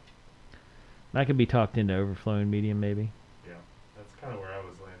medium. I could be talked into overflowing medium maybe. Yeah. That's kind of where I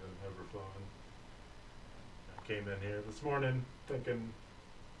was landing, overflowing. I came in here this morning thinking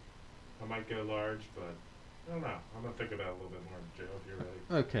I might go large, but I don't know. I'm going to think about it a little bit more, Joe, if you're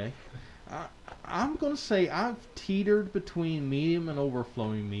ready. Okay. I'm going to say I've teetered between medium and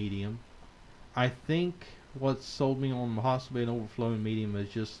overflowing medium. I think what sold me on possibly an overflowing medium is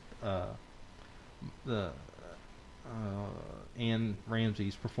just the Anne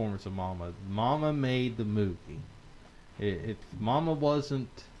Ramsey's performance of Mama. Mama made the movie. If Mama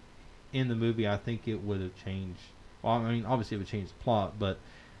wasn't in the movie, I think it would have changed. Well, I mean, obviously it would change the plot, but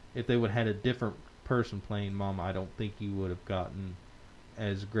if they would have had a different person playing Mama, I don't think you would have gotten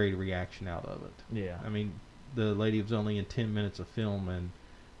as great a reaction out of it. Yeah. I mean, the lady was only in 10 minutes of film,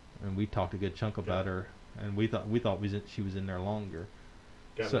 and we talked a good chunk about her, and we thought she was in there longer.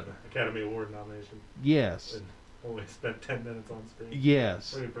 Got an Academy Award nomination. Yes. And only spent 10 minutes on screen.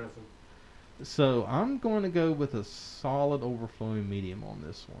 Yes. Pretty impressive. So I'm going to go with a solid overflowing medium on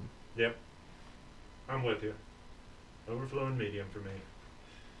this one. Yep. I'm with you. Overflowing medium for me.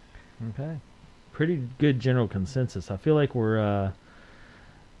 Okay. Pretty good general consensus. I feel like we're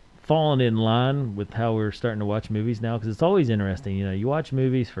falling in line with how we're starting to watch movies now, because it's always interesting. You know, you watch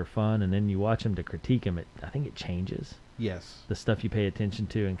movies for fun, and then you watch them to critique them. I think it changes Yes. the stuff you pay attention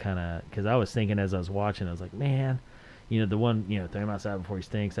to, and kind of, because I was thinking as I was watching, I was like, man, you know, the one, you know, throw him outside before he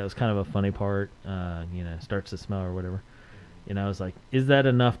stinks, that was kind of a funny part, you know, starts to smell or whatever. And I was like, is that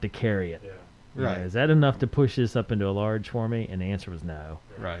enough to carry it? Yeah. You know, Right. is that enough to push this up into a large for me? And the answer was no.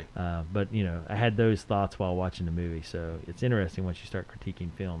 Right. But, you know, I had those thoughts while watching the movie. So it's interesting once you start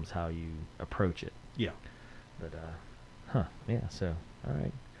critiquing films how you approach it. Yeah. But, yeah, so, all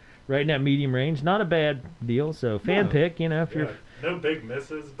right. Right in that medium range, not a bad deal. So fan No. pick, you know, if Yeah. you're... No big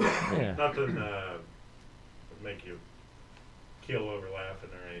misses, but Yeah. nothing would make you keel over laughing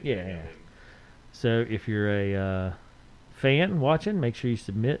or anything. Yeah, I yeah. mean, So if you're a fan watching, make sure you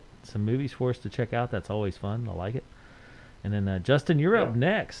submit some movies for us to check out. That's always fun. I like it. And then, Justin, you're up Yeah.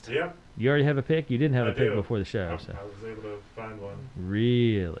 next. Yep. You already have a pick? You didn't have I a pick do. before the I show. was So able to find one.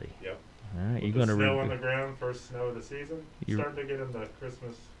 Really? Yep. All right. With You're the going to snow on the ground, first snow of the season. You- Starting to get in the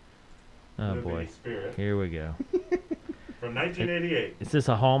Christmas Oh, movie boy. spirit. Here we go. From 1988. Is this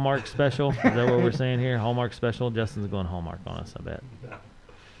a Hallmark special? Is that what we're saying here? Hallmark special? Justin's going Hallmark on us, I bet. No.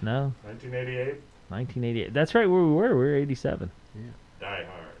 No? 1988. 1988. That's right, where we were. We were 87. Die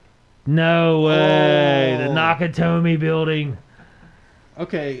Hard. No way. The Oh. Nakatomi building.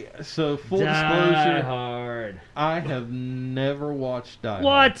 Okay, so full Die disclosure, Hard. I have never watched Die Hard.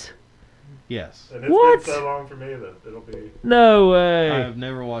 What? Yes. And it's What? been so long for me that it'll be No I way. have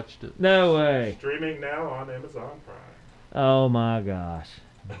never watched it. No way. streaming now on Amazon Prime. Oh my gosh.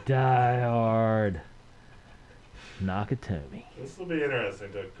 Die Hard. Nakatomi. This will be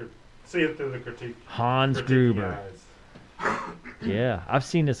interesting to see it through the Hans critiquing Gruber. eyes. Yeah, I've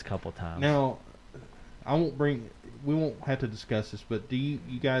seen this a couple times. Now, we won't have to discuss this, but you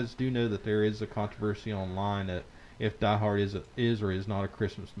guys do know that there is a controversy online that if Die Hard is or is not a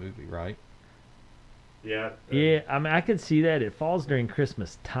Christmas movie, right? Yeah. Yeah, I mean, I could see that. It falls during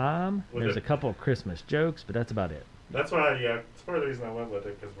Christmas time. With There's it- a couple of Christmas jokes, but that's about it. That's why, it's part of the reason I went with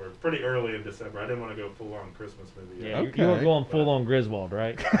it, because we're pretty early in December. I didn't want to go full-on Christmas movie Yeah, yet. you were Okay. going full on Griswold,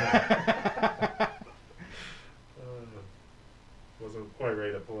 right? Wasn't quite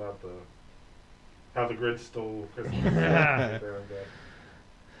ready to pull out the How the Grinch Stole Christmas.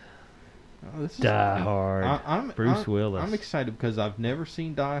 Oh, this is Die Hard. Bruce Willis. I'm excited because I've never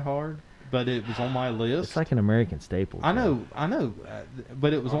seen Die Hard, but it was on my list. It's like an American staple. I know,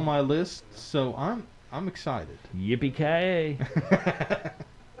 but it was on my list, so I'm excited. Yippee-ki-yay.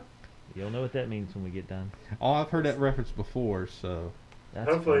 You'll know what that means when we get done. Oh, I've heard that reference before, so That's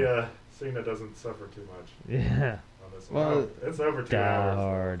Hopefully, fun. Cena doesn't suffer too much Yeah. on this one. Well, It's over 2 Die hours.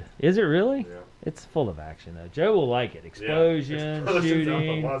 Hard. Is it really? Yeah. It's full of action, though. Joe will like it. Yeah. Explosions, Explosions out the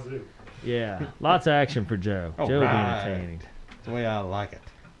shooting. wazoo. Yeah. Lots of action for Joe. All Joe will be right. entertaining. that's the way I like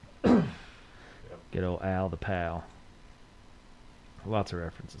it. Good old Al the pal. Lots of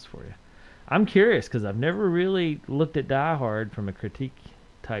references for you. I'm curious because I've never really looked at Die Hard from a critique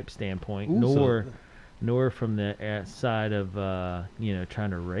type standpoint, Ooh, nor from the side of trying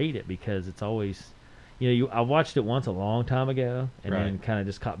to rate it, because it's always, I watched it once a long time ago and then Right. kind of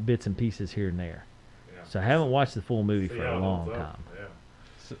just caught bits and pieces here and there. Yeah. So I haven't watched the full movie See for how a it long holds up. time. Yeah.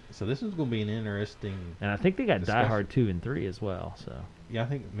 So this is going to be an interesting. And I think they got Die Discussion. Hard 2 and 3 as well. So Yeah, I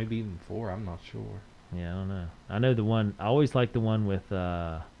think maybe even 4. I'm not sure. yeah, I don't know. I know the one. I always like the one with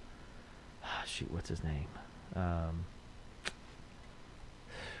what's his name?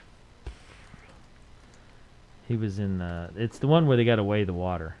 He was in. It's the one where they got to weigh the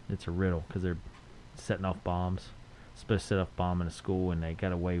water. It's a riddle because they're setting off bombs. Supposed to set off a bomb in a school, and they got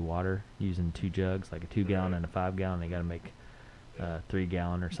to weigh water using 2 jugs, like a 2-gallon and a 5-gallon. They got to make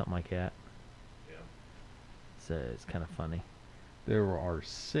 3-gallon or something like that. Yeah. So it's kind of funny. There are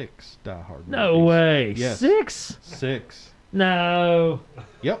 6 Die Hard No movies. way. Yes. 6? 6. No.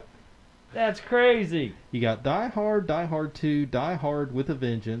 Yep. That's crazy. You got Die Hard, Die Hard 2, Die Hard with a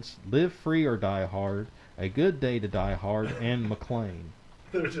Vengeance, Live Free or Die Hard, A Good Day to Die Hard, and McClane.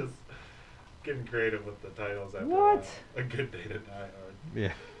 They're just getting creative with the titles after What? that. A Good Day to Die Hard.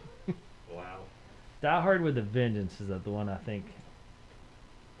 Yeah. Wow. Die Hard with a Vengeance is the one I think.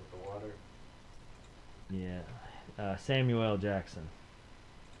 With the water. Yeah. Samuel L. Jackson.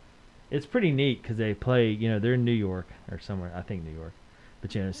 It's pretty neat because they play, they're in New York or somewhere. I think New York.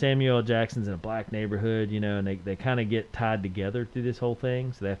 But, Samuel L. Jackson's in a black neighborhood, and they kind of get tied together through this whole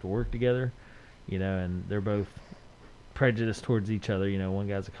thing. So they have to work together, and they're both prejudiced towards each other. One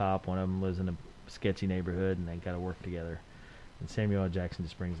guy's a cop, one of them lives in a sketchy neighborhood, and they got to work together. And Samuel L. Jackson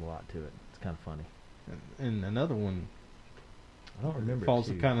just brings a lot to it. It's kind of funny. And another one I don't remember. falls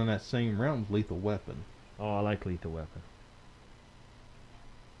it, too. kind of in that same realm, Lethal Weapon. Oh, I like Lethal Weapon.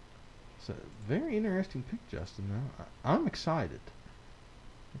 It's a very interesting pick, Justin. I'm excited.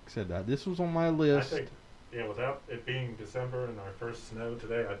 Like I said, this was on my I list. think, without it being December and our first snow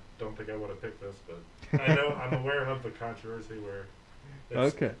today, I don't think I would have picked this, but I know I'm aware of the controversy where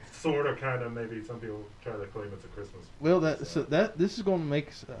it's Okay. sort of, kind of, maybe some people try to claim it's a Christmas. Well, this is going to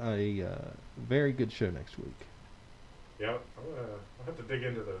make a very good show next week. Yeah, I'll have to dig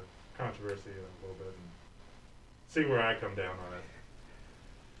into the controversy a little bit and see where I come down on it.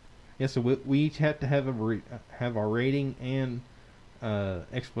 Yeah, so we each have to have have our rating and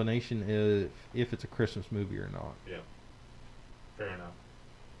explanation if it's a Christmas movie or not. Yeah, fair enough.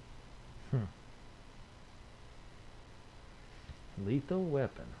 Lethal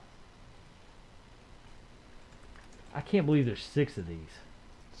Weapon. I can't believe there's 6 of these.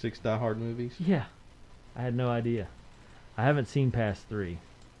 6 Die Hard movies. Yeah. I had no idea. I haven't seen past 3.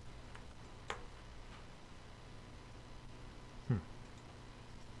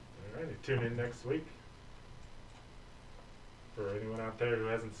 Alrighty, tune in next week. For anyone out there who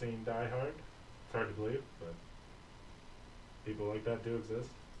hasn't seen Die Hard, it's hard to believe, but people like that do exist.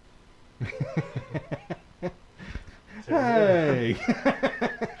 Hey!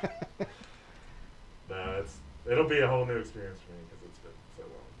 No, it'll be a whole new experience for me because it's been so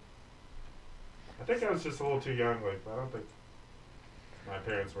long. I think I was just a little too young. I don't think my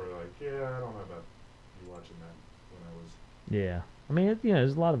parents were like, "Yeah, I don't know about you watching that" when I was Yeah. I mean,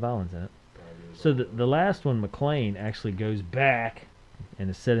 there's a lot of violence in it. 5 years So old. the last one, McClane, actually goes back and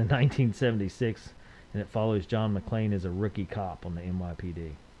is set in 1976, and it follows John McClane as a rookie cop on the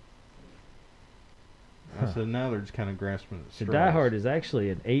NYPD. So now they're just kind of grasping at So straws. Die Hard is actually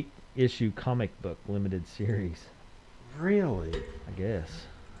an 8-issue comic book limited series, Really? I guess.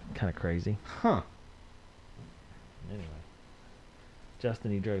 Kind of crazy. Huh. Anyway.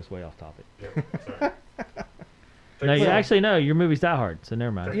 Justin, he drove us way off topic. Yeah, sorry. No, your movie's Die Hard, so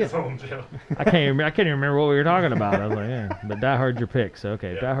never mind. Take us home, Joe. I can't even remember what we were talking about. I was like, yeah. But Die Hard's your pick, so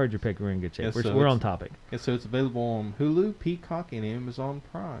okay. Yeah. Die Hard's your pick, we're in good shape. Yeah, so we're on it's- topic. And so it's available on Hulu, Peacock, and Amazon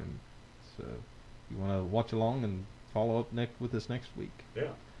Prime. So you want to watch along and follow up with us next week. Yeah.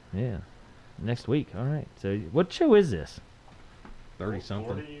 Yeah. Next week. All right. So what show is this? 30-something.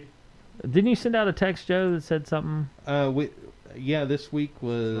 40, Didn't you send out a text, Joe, that said something? This week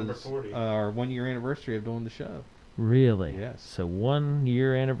Number was 40. our 1-year anniversary of doing the show. Really? Yes. So 1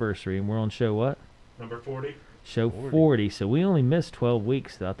 year anniversary, and we're on show what? number 40. Show 40. 40. So we only missed 12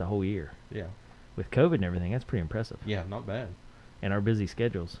 weeks throughout the whole year. Yeah. With COVID and everything, that's pretty impressive. Yeah, not bad. And our busy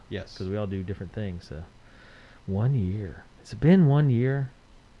schedules. Yes. Because we all do different things. So 1 year. It's been 1 year.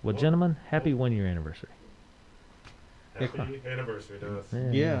 Well, gentlemen, happy 1 year anniversary. Happy anniversary to us.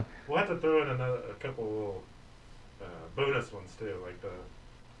 Yeah. We'll have to throw in a couple little bonus ones too, like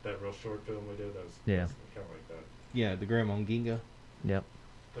that real short film we did. That was Yeah. kind of like that. Yeah, the Grandma Ginga. Yep.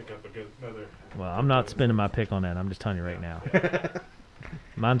 Pick up another. Well, I'm not spending my pick on that. I'm just telling you right now.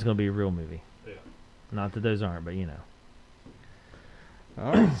 Mine's going to be a real movie. Yeah. Not that those aren't, but you know.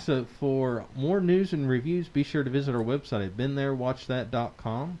 All right, so for more news and reviews, be sure to visit our website at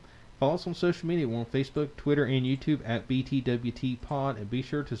beentherewatchthat.com. Follow us on social media. We're on Facebook, Twitter, and YouTube at BTWT Pod. And be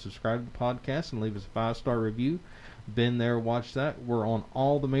sure to subscribe to the podcast and leave us a 5-star review. Been There, Watch That. We're on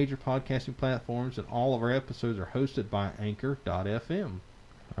all the major podcasting platforms, and all of our episodes are hosted by Anchor.fm.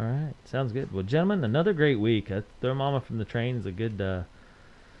 All right. Sounds good. Well, gentlemen, another great week. Throw Mama from the Train is a good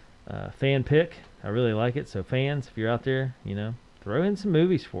fan pick. I really like it. So fans, if you're out there, throw in some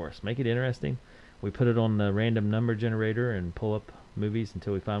movies for us. Make it interesting. We put it on the random number generator and pull up movies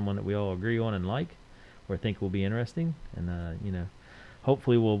until we find one that we all agree on and like or think will be interesting. And,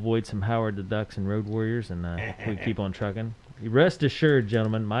 hopefully we'll avoid some Howard the Ducks and Road Warriors, and we keep on trucking. Rest assured,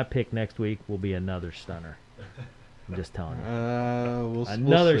 gentlemen, my pick next week will be another stunner. I'm just telling you. We'll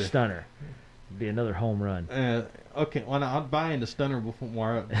Another see. stunner. Be another home run. Okay, well, I'd buy into Stunner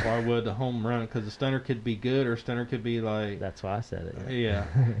before I would the home run, because the Stunner could be good or Stunner could be like. That's why I said it. Yeah.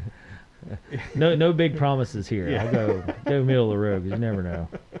 No big promises here. Yeah. I'll go middle of the road, 'cause you never know.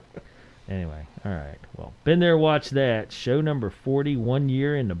 Anyway, all right. Well, been there, watched that. Show number 40, 1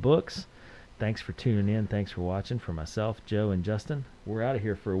 year in the books. Thanks for tuning in. Thanks for watching. For myself, Joe, and Justin, we're out of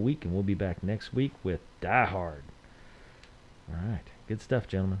here for a week, and we'll be back next week with Die Hard. All right. Good stuff,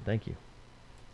 gentlemen. Thank you.